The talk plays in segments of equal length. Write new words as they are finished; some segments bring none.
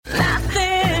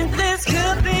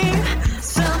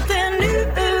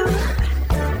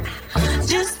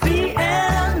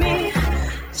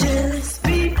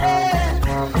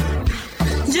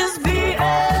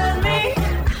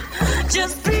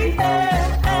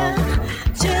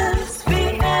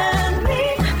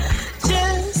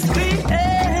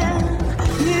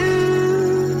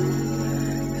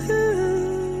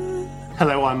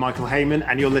Michael Heyman,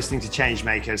 and you're listening to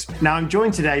Changemakers. Now, I'm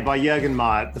joined today by Juergen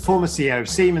Maier, the former CEO of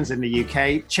Siemens in the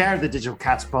UK, chair of the digital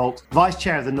Catapult, vice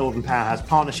chair of the Northern Powerhouse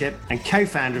Partnership, and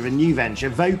co-founder of a new venture,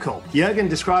 vocL. Juergen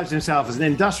describes himself as an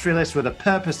industrialist with a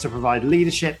purpose to provide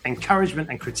leadership, encouragement,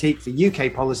 and critique for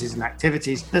UK policies and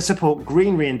activities that support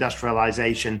green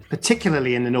re-industrialisation,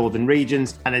 particularly in the northern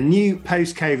regions, and a new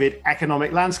post-COVID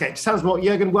economic landscape. Tell us more,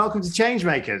 Juergen. Welcome to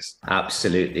Changemakers.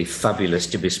 Absolutely fabulous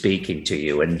to be speaking to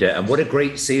you, and what a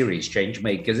great series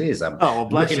Changemakers is. I'm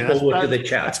looking forward to the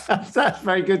chat. That's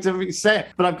very good to say.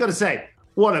 But I've got to say,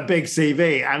 what a big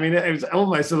CV. I mean, it was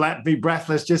almost left me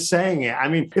breathless just saying it. I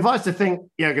mean, if I was to think,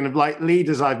 of like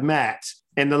leaders I've met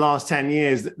in the last 10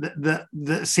 years that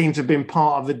seem to have been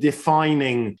part of a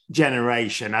defining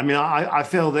generation. I mean, I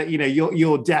feel that,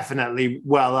 you're definitely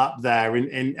well up there.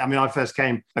 I first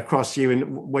came across you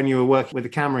when you were working with the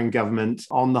Cameron government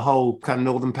on the whole kind of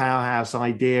Northern Powerhouse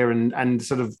idea and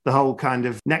sort of the whole kind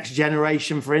of next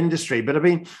generation for industry. But I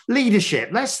mean, leadership,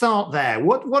 let's start there.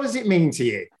 What does it mean to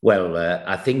you? Well,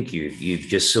 I think you've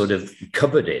just sort of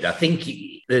covered it. I think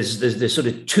there's sort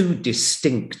of two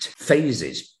distinct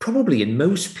phases, probably in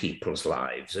most people's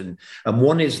lives. And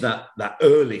one is that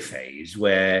early phase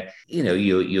where,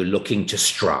 you're looking to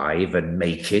strive and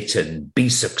make it and be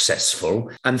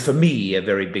successful. And for me, a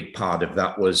very big part of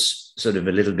that was sort of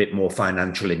a little bit more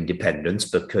financial independence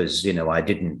because, I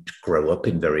didn't grow up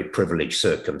in very privileged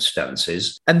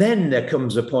circumstances. And then there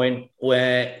comes a point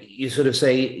where you sort of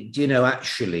say,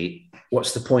 actually,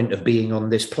 what's the point of being on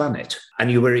this planet?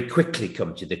 And you very quickly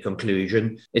come to the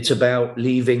conclusion it's about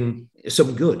leaving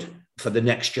some good for the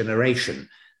next generation,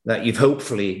 that you've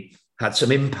hopefully had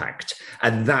some impact.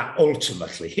 And that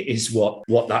ultimately is what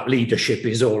that leadership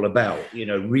is all about,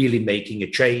 really making a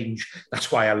change.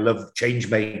 That's why I love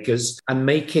Changemakers and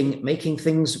making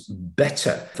things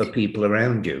better for people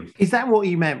around you. Is that what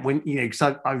you meant when,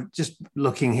 because I'm just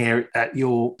looking here at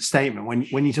your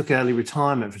statement, when you took early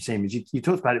retirement for Siemens, you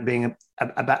talked about it being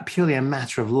about purely a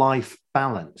matter of life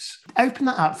balance. Open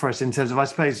that up for us in terms of, I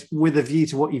suppose, with a view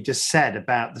to what you've just said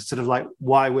about the sort of like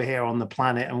why we're here on the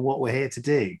planet and what we're here to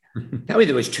do. I mean,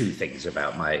 there was two things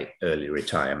about my early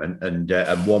retirement, and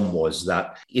one was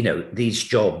that, these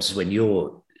jobs, when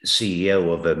you're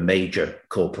CEO of a major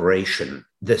corporation,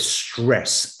 the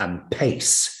stress and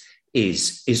pace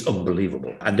is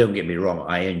unbelievable. And don't get me wrong,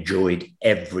 I enjoyed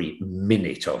every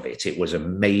minute of it. It was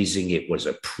amazing. It was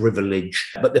a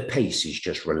privilege, but the pace is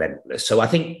just relentless. So I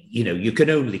think, you can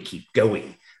only keep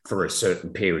going for a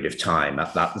certain period of time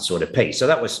at that sort of pace. So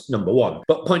that was number one.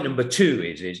 But point number two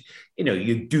is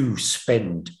you do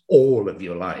spend all of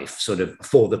your life sort of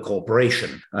for the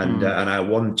corporation. And I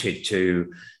wanted to,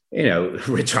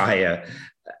 retire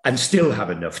and still have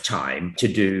enough time to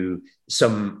do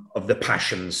some of the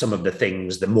passions, some of the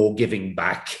things, the more giving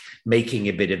back, making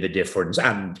a bit of a difference.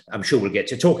 And I'm sure we'll get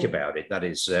to talk about it. That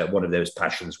is one of those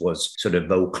passions was sort of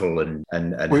vocL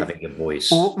and having a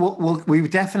voice. We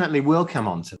definitely will come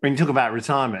on to. When you talk about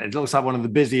retirement, it looks like one of the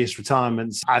busiest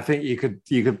retirements I think you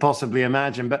could possibly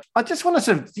imagine. But I just want to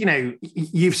sort of,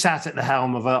 you've sat at the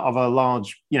helm of a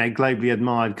large, globally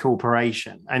admired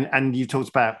corporation, and you talked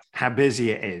about how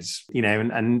busy it is,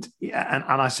 and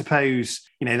I suppose,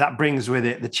 that brings with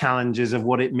it the challenges of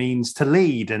what it means to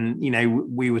lead. And,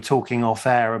 we were talking off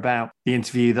air about the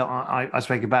interview that I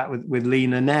spoke about with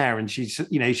Lena Nair, and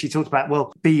she talked about,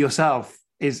 well, be yourself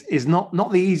is not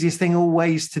the easiest thing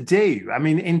always to do. I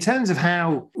mean, in terms of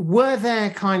were there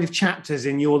kind of chapters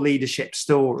in your leadership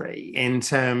story in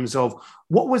terms of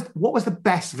what was the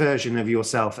best version of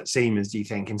yourself at Siemens, do you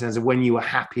think, in terms of when you were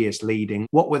happiest leading?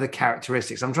 What were the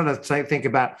characteristics? I'm trying to think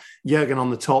about Juergen on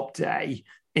the top day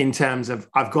in terms of,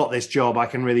 I've got this job, I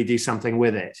can really do something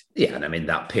with it. Yeah, and I mean,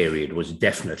 that period was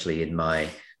definitely in my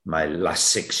last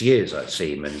 6 years at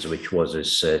Siemens, which was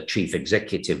as chief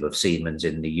executive of Siemens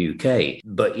in the UK.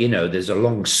 But, there's a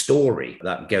long story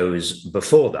that goes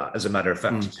before that. As a matter of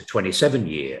fact, it's a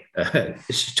 27-year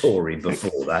story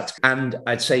before that. And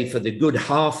I'd say for the good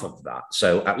half of that,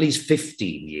 so at least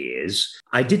 15 years,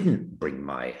 I didn't bring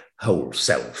my whole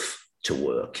self to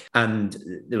work. And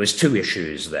there was two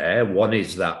issues there. One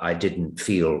is that I didn't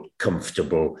feel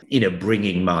comfortable,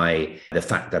 bringing the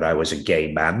fact that I was a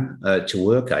gay man to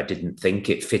work. I didn't think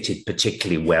it fitted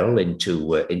particularly well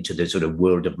into the sort of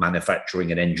world of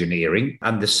manufacturing and engineering.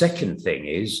 And the second thing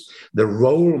is the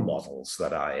role models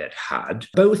that I had,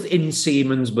 both in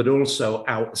Siemens, but also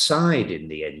outside in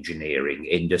the engineering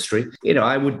industry.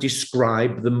 I would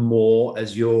describe them more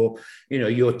as your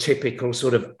typical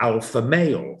sort of alpha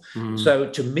male. So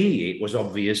to me, it was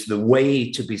obvious the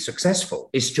way to be successful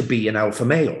is to be an alpha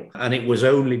male. And it was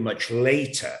only much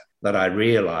later that I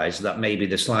realized that maybe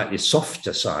the slightly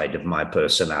softer side of my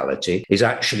personality is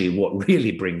actually what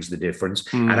really brings the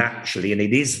difference. And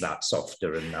it is that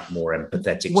softer and that more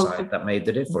empathetic side that made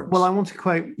the difference. Well, I want to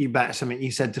quote you back something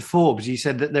you said to Forbes. You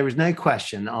said that there is no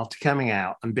question after coming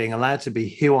out and being allowed to be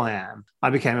who I am, I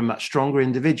became a much stronger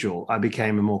individual. I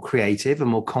became a more creative, a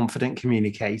more confident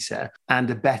communicator, and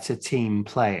a better team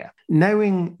player.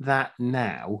 Knowing that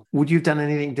now, would you have done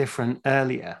anything different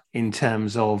earlier in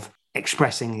terms of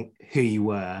expressing who you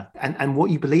were and what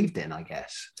you believed in, I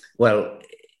guess? Well,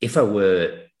 if I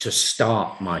were to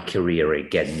start my career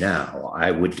again now,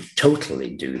 I would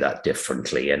totally do that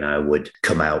differently, and I would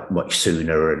come out much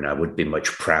sooner, and I would be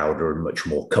much prouder and much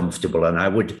more comfortable, and I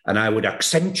would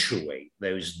accentuate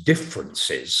those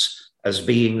differences as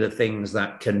being the things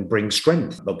that can bring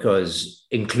strength, because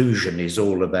inclusion is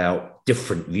all about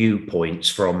different viewpoints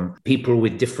from people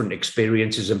with different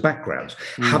experiences and backgrounds.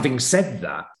 Having said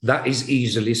that, that is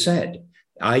easily said.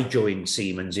 I joined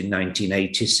Siemens in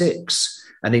 1986.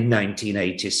 And in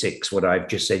 1986, what I've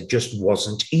just said just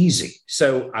wasn't easy.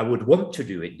 So I would want to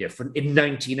do it different. In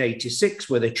 1986,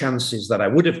 were the chances that I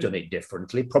would have done it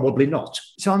differently? Probably not.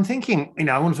 So I'm thinking,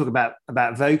 I want to talk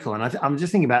about vocL, and I'm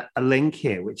just thinking about a link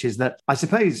here, which is that I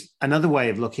suppose another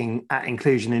way of looking at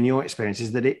inclusion in your experience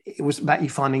is that it was about you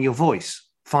finding your voice,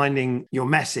 finding your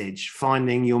message,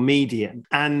 finding your medium.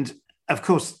 And of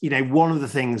course, one of the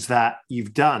things that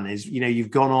you've done is,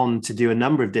 you've gone on to do a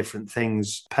number of different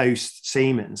things post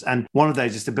Siemens. And one of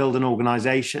those is to build an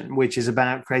organization which is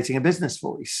about creating a business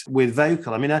voice with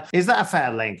vocL. I mean, is that a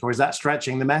fair link, or is that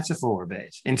stretching the metaphor a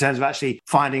bit in terms of actually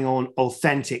finding an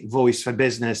authentic voice for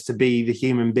business to be the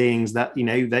human beings that,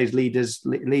 those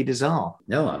leaders are?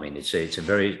 No, I mean, it's a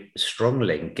very strong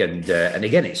link. And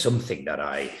again, it's something that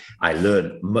I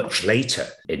learned much later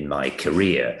in my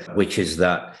career, which is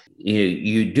that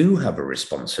you do have a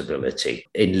responsibility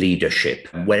in leadership,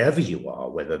 wherever you are,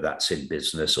 whether that's in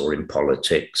business or in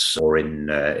politics or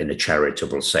in a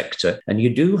charitable sector. And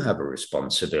you do have a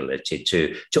responsibility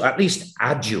to at least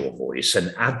add your voice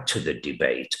and add to the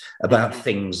debate about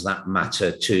things that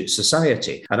matter to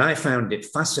society. And I found it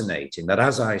fascinating that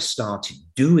as I started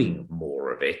doing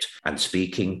more of it and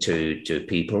speaking to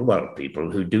people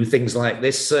who do things like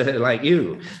this, like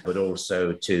you, but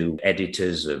also to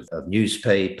editors of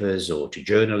newspapers or to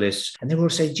journalists. And they were all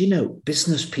saying,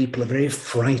 business people are very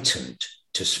frightened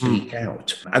to speak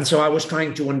out. And so I was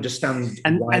trying to understand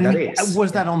why that is.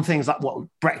 Was that on things like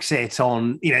Brexit,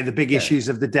 on, the big issues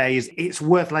of the day? It's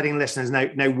worth letting listeners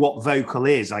know what vocL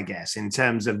is, I guess, in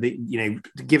terms of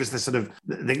give us the sort of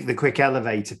the quick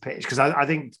elevator pitch, because I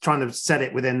think trying to set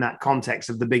it within that context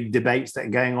of the big debates that are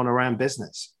going on around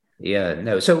business. Yeah,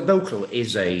 no. So vocL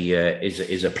is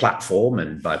a platform,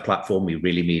 and by platform we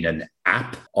really mean an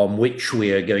app on which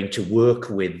we are going to work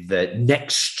with the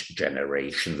next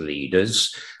generation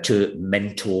leaders to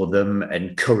mentor them,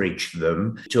 encourage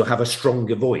them to have a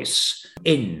stronger voice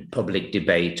in public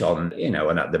debate on,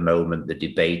 and at the moment the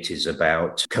debate is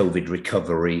about COVID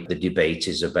recovery. The debate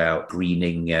is about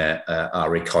greening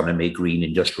our economy, green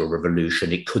industrial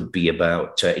revolution. It could be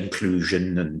about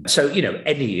inclusion. And so,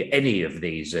 any of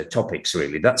these topics,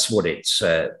 really, that's what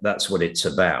it's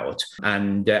about.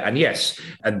 And yes,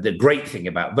 and the great thing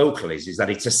about vocL is that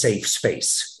it's a safe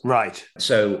space. Right.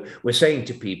 So we're saying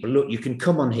to people, look, you can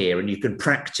come on here and you can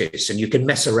practice and you can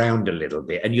mess around a little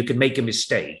bit and you can make a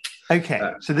mistake. Okay.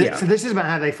 So this is about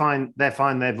how they find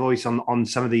their voice on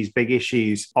some of these big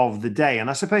issues of the day. And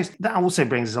I suppose that also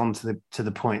brings us on to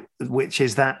the point, which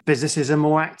is that business is a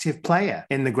more active player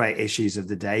in the great issues of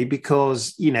the day,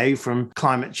 because, from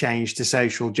climate change to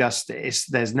social justice,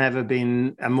 there's never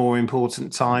been a more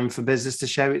important time for business to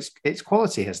show its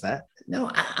quality, has there?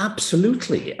 No,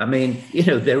 absolutely. I mean,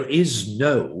 there is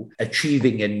no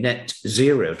achieving a net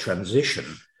zero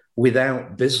transition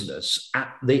without business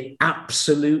at the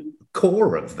absolute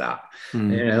core of that.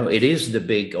 It is the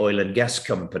big oil and gas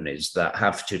companies that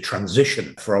have to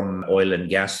transition from oil and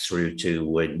gas through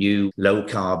to new low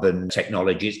carbon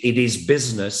technologies. It is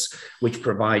business which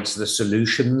provides the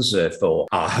solutions for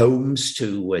our homes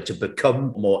to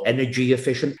become more energy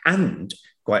efficient. And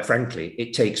quite frankly,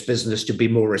 it takes business to be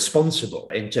more responsible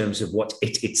in terms of what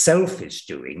it itself is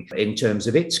doing in terms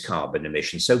of its carbon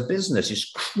emissions. So business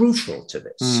is crucial to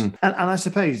this. And I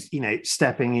suppose,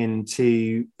 stepping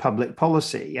into public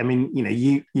policy, I mean,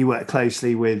 you work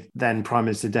closely with then Prime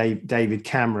Minister David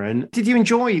Cameron. Did you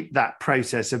enjoy that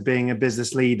process of being a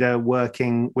business leader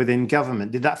working within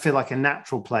government? Did that feel like a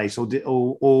natural place, or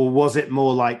was it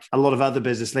more like a lot of other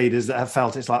business leaders that have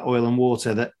felt it's like oil and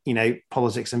water, that,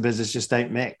 politics and business just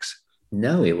don't mix?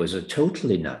 No, it was a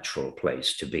totally natural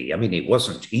place to be. I mean, it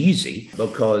wasn't easy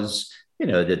because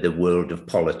the world of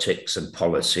politics and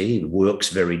policy works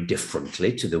very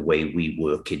differently to the way we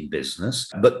work in business.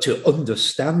 But to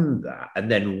understand that,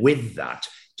 and then with that,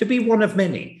 to be one of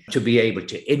many, to be able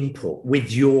to input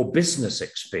with your business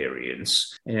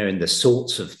experience, in the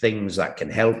sorts of things that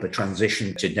can help a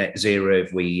transition to net zero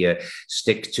if we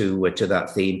stick to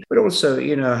that theme. But also,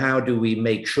 how do we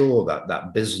make sure that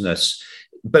that business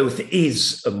both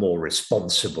is a more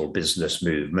responsible business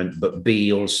movement, but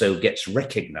B, also gets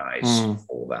recognised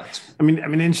for that. I mean,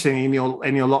 interestingly, in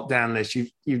your lockdown list,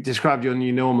 you've described your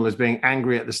new normal as being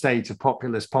angry at the state of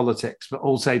populist politics, but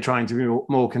also trying to be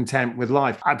more content with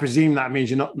life. I presume that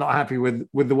means you're not happy with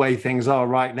the way things are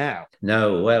right now.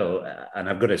 No, well, and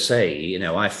I've got to say,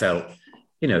 I felt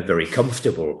very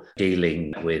comfortable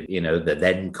dealing with, the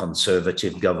then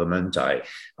Conservative government. I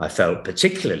felt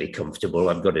particularly comfortable,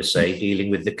 I've got to say,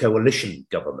 dealing with the coalition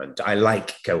government. I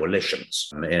like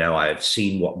coalitions. I've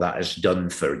seen what that has done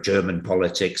for German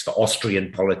politics, for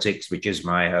Austrian politics, which is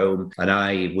my home. And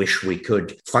I wish we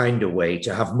could find a way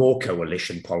to have more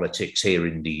coalition politics here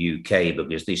in the UK,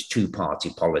 because these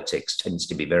two-party politics tends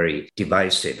to be very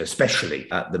divisive,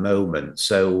 especially at the moment.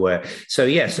 So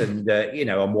yes, and,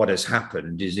 and what has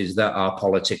happened is that our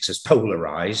politics has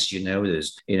polarized.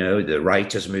 There's, the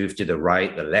right has moved to the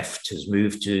right, the left has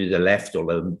moved to the left,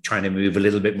 although I'm trying to move a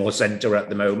little bit more center at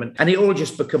the moment. And it all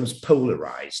just becomes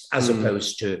polarized as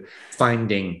opposed to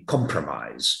finding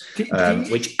compromise,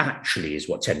 which actually is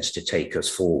what tends to take us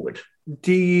forward.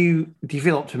 Do you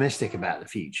feel optimistic about the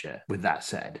future with that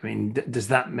said? I mean, does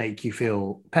that make you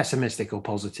feel pessimistic or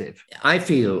positive? I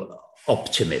feel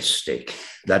optimistic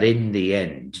that in the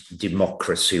end,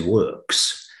 democracy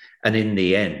works. And in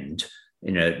the end,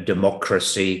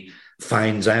 democracy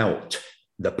finds out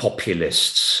the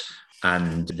populists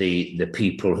and the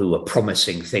people who are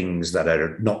promising things that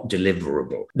are not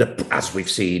deliverable. As we've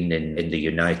seen in the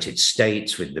United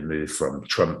States with the move from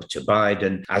Trump to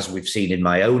Biden, as we've seen in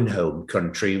my own home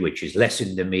country, which is less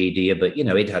in the media, but,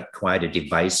 it had quite a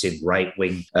divisive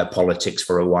right-wing politics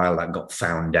for a while that got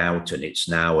found out, and it's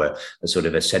now a sort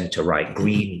of a centre-right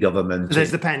green government. There's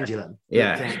the pendulum.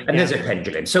 Yeah, and there's a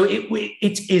pendulum. So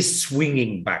it is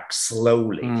swinging back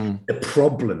slowly. The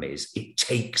problem is it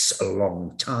takes a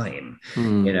long time.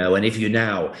 And if you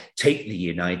now take the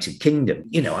United Kingdom,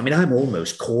 I'm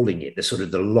almost calling it the sort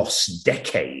of the lost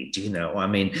decade,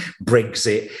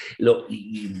 Brexit, look,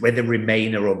 whether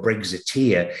Remainer or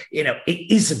Brexiteer,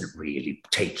 it isn't really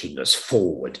taking us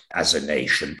forward as a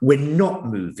nation. We're not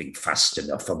moving fast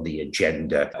enough on the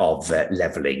agenda of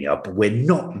levelling up. We're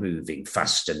not moving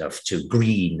fast enough to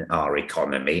green our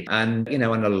economy. And, and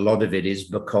a lot of it is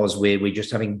because we're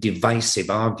just having divisive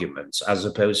arguments as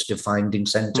opposed to finding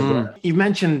centre ground. You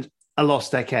mentioned a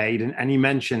lost decade, and you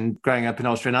mentioned growing up in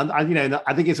Austria. And I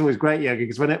think it's always great, Juergen,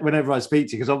 because whenever I speak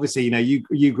to you, because obviously,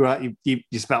 you grew up, you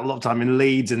spent a lot of time in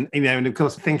Leeds, and and of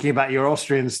course, thinking about your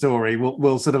Austrian story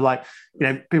will sort of like,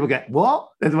 people get what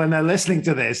when they're listening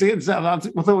to this. I thought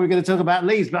we were going to talk about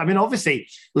Leeds, but obviously,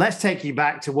 let's take you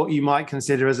back to what you might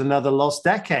consider as another lost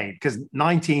decade, because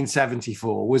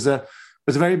 1974 was a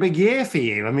very big year for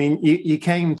you. You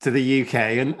came to the UK,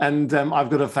 and I've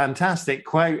got a fantastic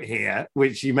quote here,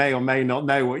 which you may or may not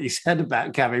know what you said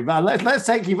about coming. But let's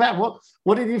take you back.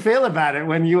 What did you feel about it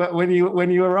when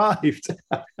you arrived?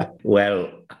 Well,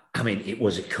 it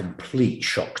was a complete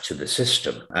shock to the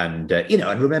system. And,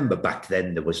 I remember back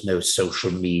then there was no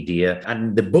social media,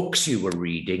 and the books you were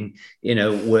reading,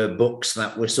 were books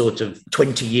that were sort of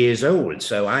 20 years old.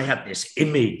 So I had this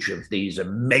image of these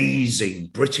amazing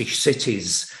British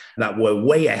cities that were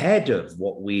way ahead of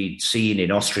what we'd seen in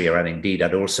Austria. And indeed,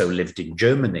 I'd also lived in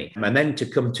Germany. And then to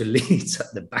come to Leeds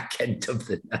at the back end of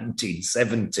the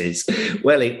 1970s,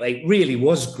 well, it really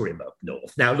was grim up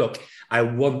north. Now, look, I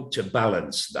want to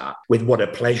balance that with what a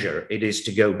pleasure it is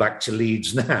to go back to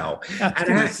Leeds now. And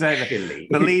actually,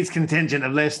 the Leeds contingent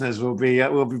of listeners will be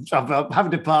I'm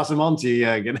having to pass them on to you,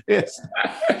 Juergen. Yes.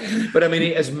 But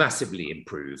it has massively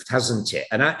improved, hasn't it?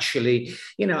 And actually,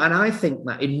 and I think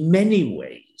that in many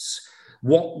ways,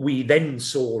 what we then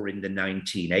saw in the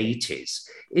 1980s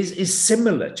is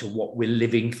similar to what we're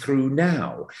living through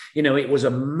now. It was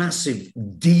a massive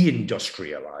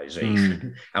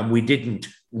deindustrialization, and we didn't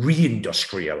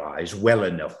reindustrialize well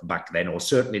enough back then, or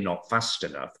certainly not fast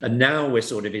enough. And now we're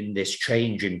sort of in this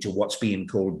change into what's being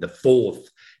called the fourth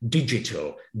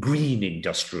digital green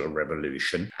industrial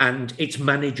revolution, and it's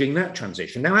managing that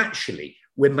transition. Now, actually,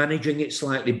 we're managing it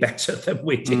slightly better than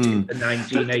we did in the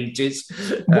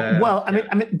 1980s. But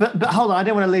hold on, I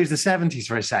don't want to lose the 70s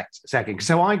for a second.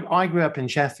 So I grew up in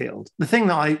Sheffield. The thing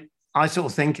that I sort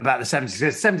of think about the 70s. The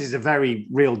 70s is a very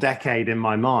real decade in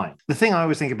my mind. The thing I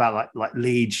always think about, like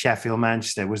Leeds, Sheffield,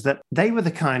 Manchester, was that they were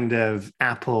the kind of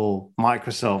Apple,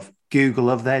 Microsoft, Google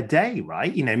of their day,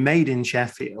 right? Made in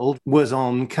Sheffield was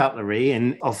on cutlery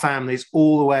and of families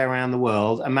all the way around the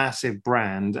world, a massive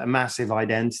brand, a massive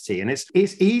identity. And it's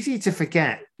easy to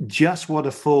forget just what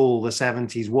a fall the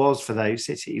 70s was for those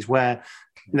cities where,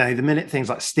 the minute things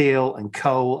like steel and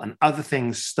coal and other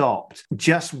things stopped,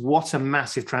 just what a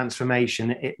massive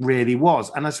transformation it really was.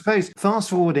 And I suppose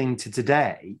fast forwarding to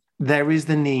today, there is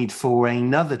the need for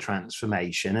another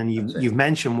transformation. And you've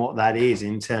mentioned what that is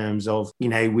in terms of,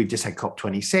 we've just had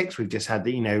COP26, we've just had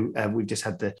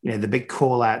the big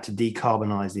call out to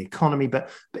decarbonize the economy, but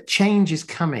change is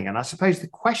coming. And I suppose the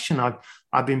question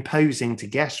I've been posing to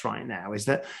guests right now is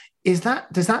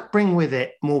does that bring with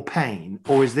it more pain,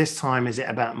 or is it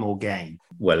about more gain?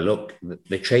 Well, look,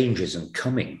 the change isn't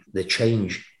coming. The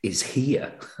change is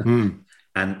here.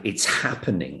 And it's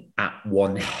happening at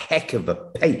one heck of a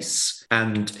pace.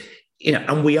 And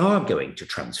we are going to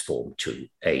transform to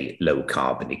a low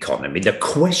carbon economy. The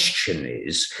question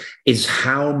is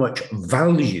how much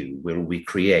value will we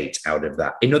create out of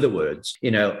that? In other words,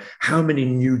 how many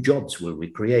new jobs will we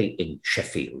create in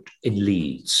Sheffield, in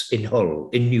Leeds, in Hull,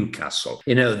 in Newcastle?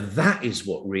 That is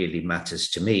what really matters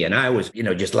to me. And I was,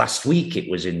 just last week, it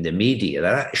was in the media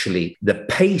that actually the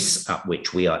pace at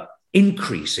which we are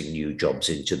increasing new jobs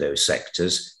into those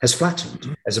sectors has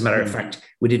flattened. As a matter of fact,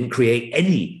 we didn't create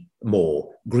any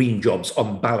more green jobs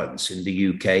on balance in the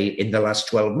UK in the last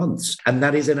 12 months. And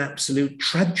that is an absolute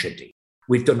tragedy.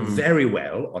 We've done very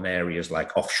well on areas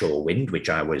like offshore wind, which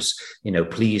I was,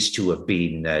 pleased to have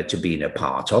been a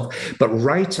part of. But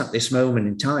right at this moment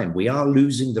in time, we are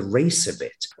losing the race a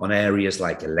bit on areas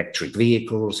like electric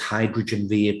vehicles, hydrogen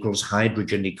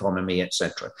economy,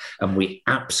 etc. And we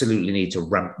absolutely need to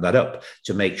ramp that up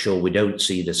to make sure we don't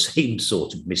see the same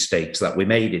sort of mistakes that we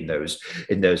made in those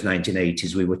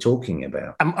 1980s we were talking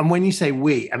about. And when you say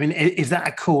we, I mean, is that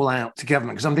a call out to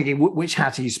government? Because I'm thinking, which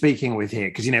hat are you speaking with here?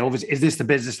 Because, obviously, is this the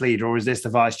business leader or is this the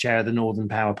vice chair of the Northern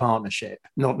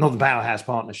Northern Powerhouse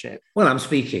Partnership? Well, I'm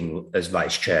speaking as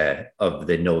vice chair of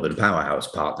the Northern Powerhouse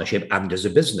Partnership and as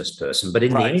a business person. But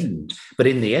in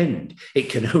the end, it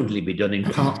can only be done in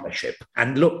partnership.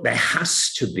 And look, there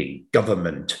has to be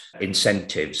government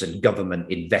incentives and government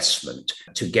investment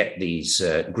to get these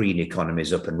green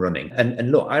economies up and running.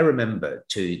 And look, I remember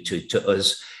to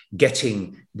us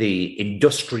getting the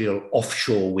industrial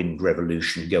offshore wind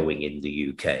revolution going in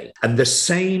the UK. And the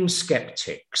same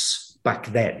skeptics back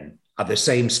then are the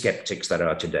same skeptics that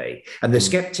are today. And the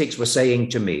skeptics were saying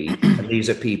to me, and these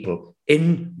are people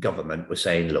in government, were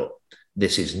saying, look,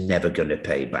 this is never going to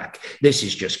pay back. This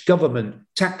is just government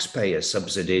taxpayer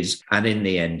subsidies. And in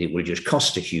the end, it will just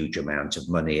cost a huge amount of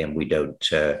money and we don't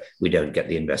get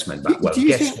the investment back. Well,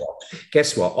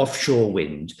 guess what? Offshore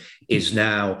wind is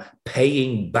now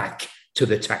paying back to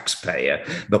the taxpayer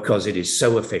because it is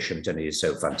so efficient and it is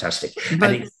so fantastic. And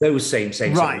it's those same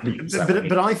right.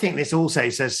 But I think this also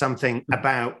says something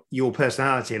about your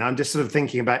personality. And I'm just sort of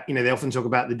thinking about, they often talk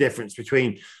about the difference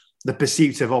between the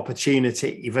pursuit of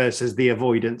opportunity versus the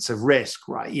avoidance of risk,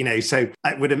 right? So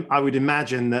I would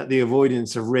imagine that the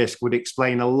avoidance of risk would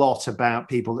explain a lot about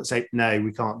people that say, no,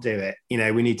 we can't do it.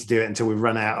 We need to do it until we've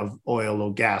run out of oil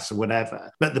or gas or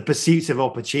whatever. But the pursuit of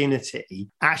opportunity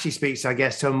actually speaks, I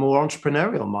guess, to a more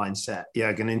entrepreneurial mindset,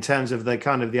 Juergen, in terms of the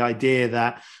kind of the idea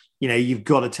that, you've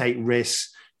got to take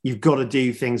risks. You've got to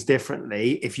do things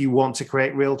differently if you want to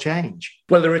create real change.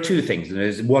 Well, there are two things. And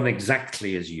there's one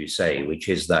exactly as you say, which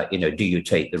is that, do you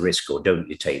take the risk or don't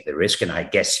you take the risk? And I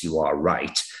guess you are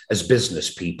right. As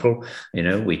business people,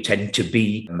 we tend to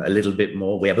be a little bit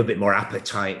more, we have a bit more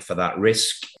appetite for that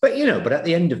risk. But, but at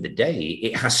the end of the day,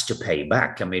 it has to pay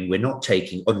back. I mean, we're not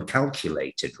taking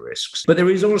uncalculated risks. But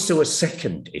there is also a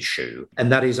second issue,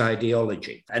 and that is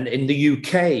ideology. And in the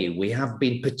UK, we have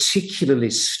been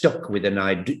particularly stuck with an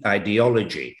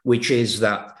ideology, which is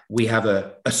that we have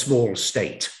a small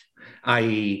state,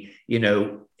 i.e.,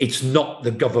 it's not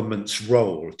the government's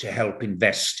role to help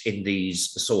invest in these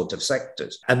sort of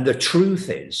sectors. And the truth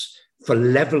is, for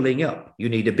levelling up, you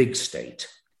need a big state.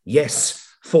 Yes,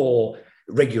 for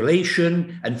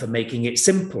regulation and for making it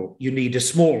simple, you need a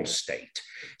small state.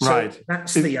 So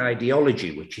that's the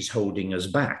ideology which is holding us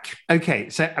back. Okay,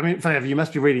 so I mean, you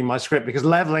must be reading my script because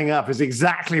levelling up is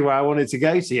exactly where I wanted to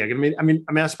go to. I mean,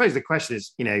 I suppose the question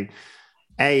is,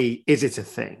 A, is it a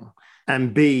thing?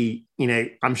 And B,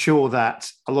 I'm sure that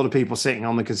a lot of people sitting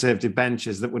on the Conservative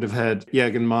benches that would have heard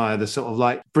Juergen Maier, the sort of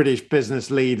like British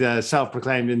business leader,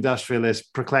 self-proclaimed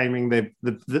industrialist, proclaiming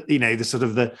the sort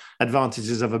of the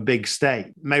advantages of a big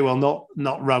state, may well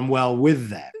not run well with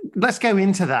that. Let's go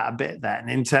into that a bit then,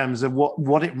 in terms of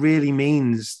what it really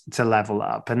means to level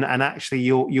up, and actually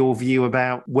your view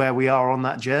about where we are on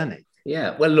that journey.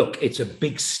 Yeah, well, look, it's a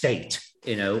big state,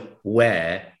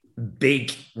 where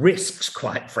big risks,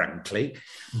 quite frankly,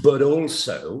 but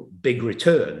also big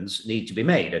returns need to be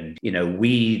made. And,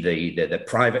 we, the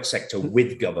private sector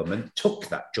with government, took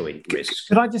that joint risk.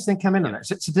 Could I just come in on that?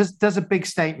 So does a big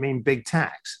state mean big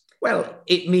tax? Well,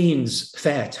 it means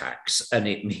fair tax and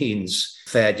it means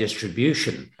fair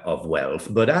distribution of wealth.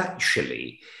 But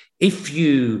actually, if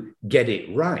you get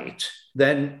it right,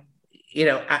 then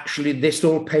actually this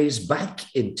all pays back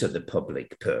into the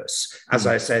public purse. As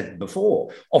I said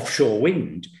before, offshore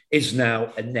wind is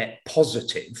now a net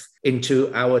positive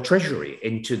into our treasury,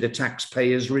 into the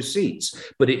taxpayers' receipts.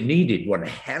 But it needed one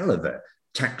hell of a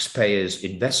taxpayers'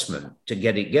 investment to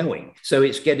get it going. So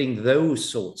it's getting those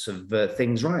sorts of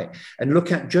things right. And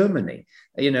look at Germany.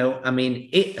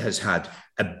 It has had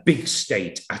a big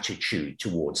state attitude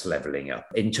towards levelling up.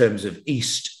 In terms of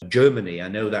East Germany, I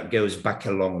know that goes back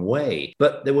a long way,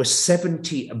 but there was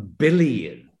 70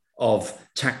 billion of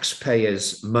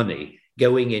taxpayers' money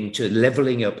going into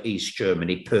levelling up East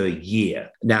Germany per year.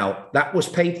 Now, that was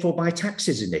paid for by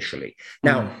taxes initially.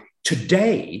 Now,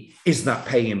 today, is that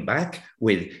paying back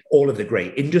with all of the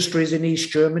great industries in East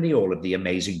Germany, all of the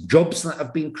amazing jobs that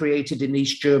have been created in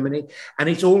East Germany, and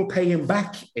it's all paying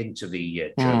back into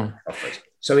the German coffers.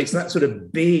 So it's that sort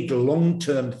of big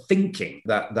long-term thinking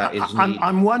that is needed.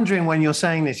 I'm wondering, when you're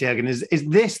saying this, Juergen, is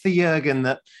this the Juergen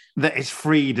that is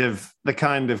freed of the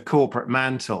kind of corporate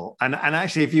mantle? And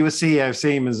actually, if you were CEO of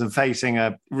Siemens and facing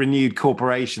a renewed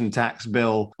corporation tax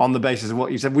bill on the basis of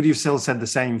what you said, would you have still said the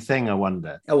same thing, I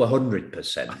wonder? Oh,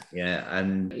 100%. Yeah.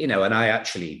 And, and I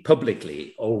actually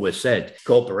publicly always said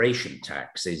corporation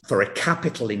tax is for a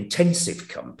capital-intensive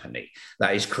company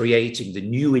that is creating the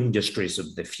new industries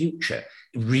of the future.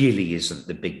 Really isn't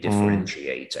the big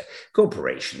differentiator.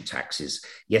 Corporation taxes,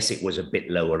 yes, it was a bit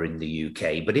lower in the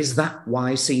UK, but is that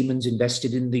why Siemens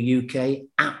invested in the UK?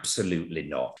 Absolutely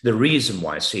not. The reason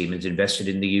why Siemens invested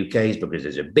in the UK is because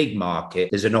there's a big market,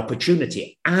 there's an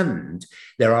opportunity, and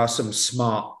there are some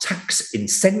smart tax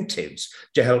incentives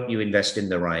to help you invest in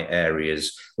the right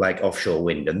areas like offshore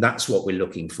wind. And that's what we're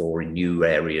looking for in new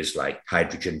areas like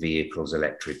hydrogen vehicles,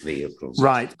 electric vehicles.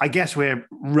 Right. I guess we're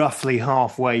roughly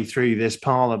halfway through this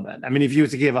Parliament. I mean, if you were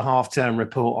to give a half-term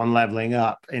report on levelling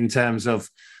up in terms of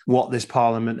what this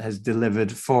Parliament has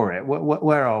delivered for it,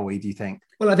 where are we, do you think?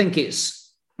 Well, I think it's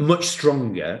much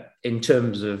stronger in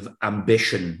terms of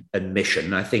ambition and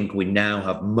mission. I think we now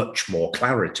have much more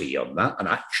clarity on that. And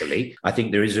actually, I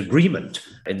think there is agreement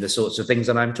in the sorts of things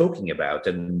that I'm talking about.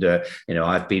 And,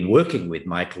 I've been working with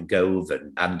Michael Gove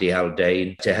and Andy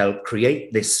Haldane to help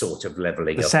create this sort of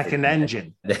levelling up. The second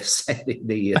engine. That's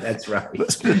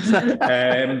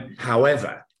right.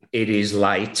 However, it is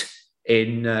light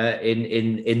in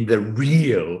the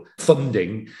real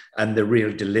funding and the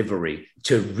real delivery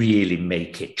to really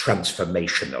make it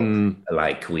transformational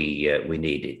like we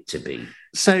need it to be.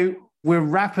 So we're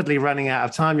rapidly running out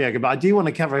of time, Juergen, but I do want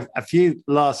to cover a few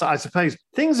last, I suppose,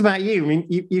 things about you. I mean,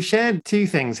 you shared two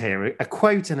things here, a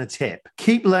quote and a tip.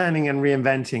 Keep learning and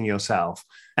reinventing yourself,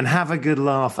 and have a good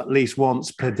laugh at least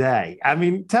once per day. I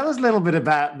mean, tell us a little bit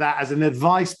about that as an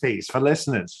advice piece for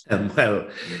listeners. Well,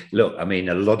 look, I mean,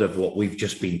 a lot of what we've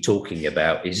just been talking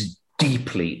about is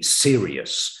deeply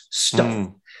serious stuff.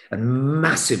 And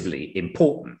massively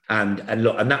important. And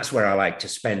look, and that's where I like to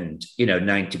spend,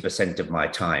 90% of my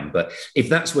time. But if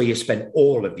that's where you spend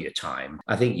all of your time,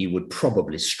 I think you would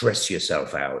probably stress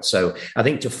yourself out. So I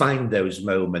think to find those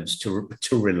moments to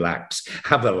relax,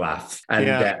 have a laugh,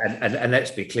 and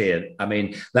let's be clear. I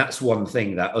mean, that's one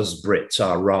thing that us Brits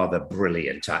are rather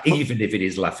brilliant at, even if it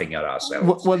is laughing at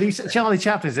ourselves. Well, Charlie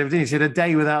Chaplin said, he said, a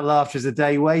day without laughter is a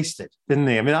day wasted, didn't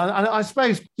he? I mean, I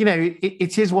suppose,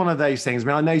 it is one of those things. I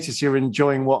mean, I noticed you're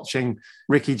enjoying watching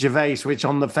Ricky Gervais, which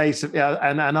on the face of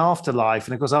and Afterlife,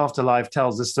 and of course Afterlife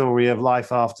tells the story of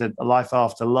life after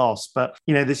loss. But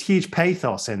there's huge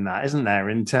pathos in that, isn't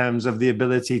there, in terms of the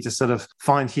ability to sort of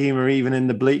find humour even in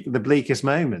the bleakest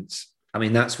moments. I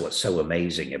mean, that's what's so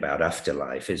amazing about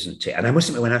Afterlife, isn't it? And I must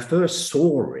admit, when I first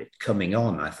saw it coming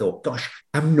on, I thought, gosh,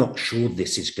 I'm not sure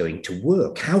this is going to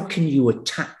work. How can you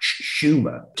attach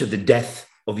humour to the death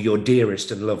of your dearest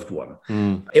and loved one?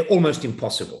 Almost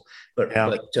impossible. But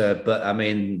I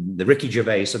mean, the Ricky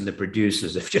Gervais and the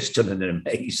producers have just done an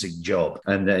amazing job,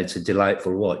 and it's a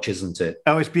delightful watch, isn't it?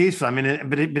 Oh, it's beautiful. I mean,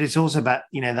 but it's also about,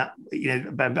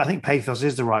 I think pathos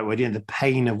is the right word. The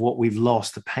pain of what we've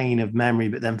lost, the pain of memory,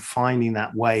 but then finding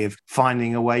that way of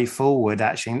finding a way forward,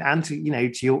 actually, and to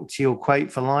your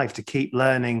quote for life, to keep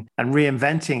learning and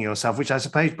reinventing yourself, which I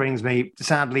suppose brings me,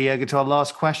 sadly, Juergen, to our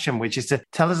last question, which is to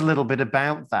tell us a little bit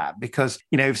about that. Because,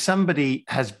 if somebody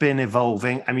has been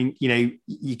evolving, I mean,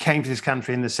 you came to this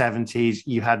country in the 70s,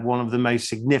 you had one of the most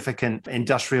significant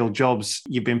industrial jobs,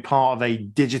 you've been part of a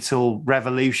digital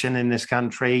revolution in this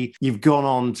country, you've gone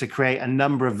on to create a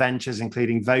number of ventures,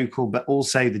 including vocL, but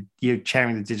also you're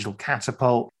chairing the digital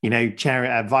Catapult,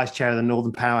 vice chair of the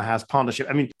Northern Powerhouse Partnership.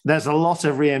 I mean, there's a lot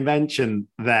of reinvention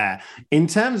there. In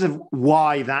terms of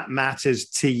why that matters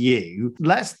to you,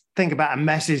 let's think about a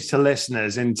message to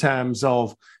listeners in terms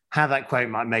of how that quote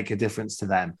might make a difference to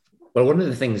them. Well, one of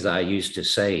the things that I used to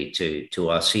say to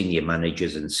our senior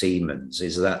managers in Siemens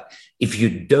is that if you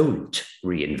don't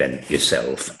reinvent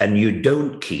yourself and you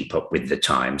don't keep up with the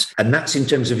times, and that's in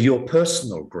terms of your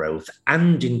personal growth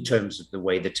and in terms of the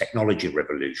way the technology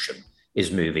revolution is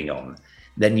moving on,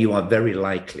 then you are very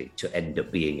likely to end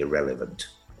up being irrelevant.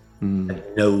 And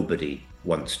nobody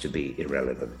wants to be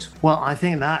irrelevant. Well, I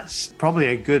think that's probably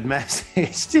a good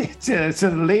message to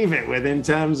leave it with, in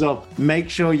terms of make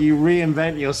sure you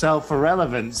reinvent yourself for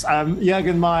relevance.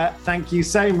 Juergen Maier, thank you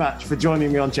so much for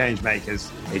joining me on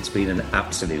Changemakers. It's been an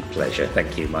absolute pleasure.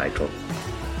 Thank you, Michael.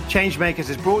 Changemakers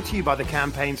is brought to you by the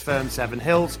campaigns firm Seven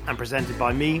Hills and presented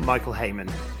by me, Michael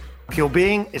Heyman. Pure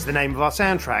Being is the name of our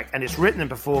soundtrack, and it's written and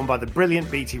performed by the brilliant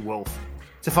BT Wolf.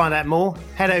 To find out more,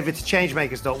 head over to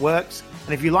changemakers.works,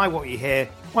 and if you like what you hear,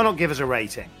 why not give us a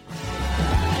rating?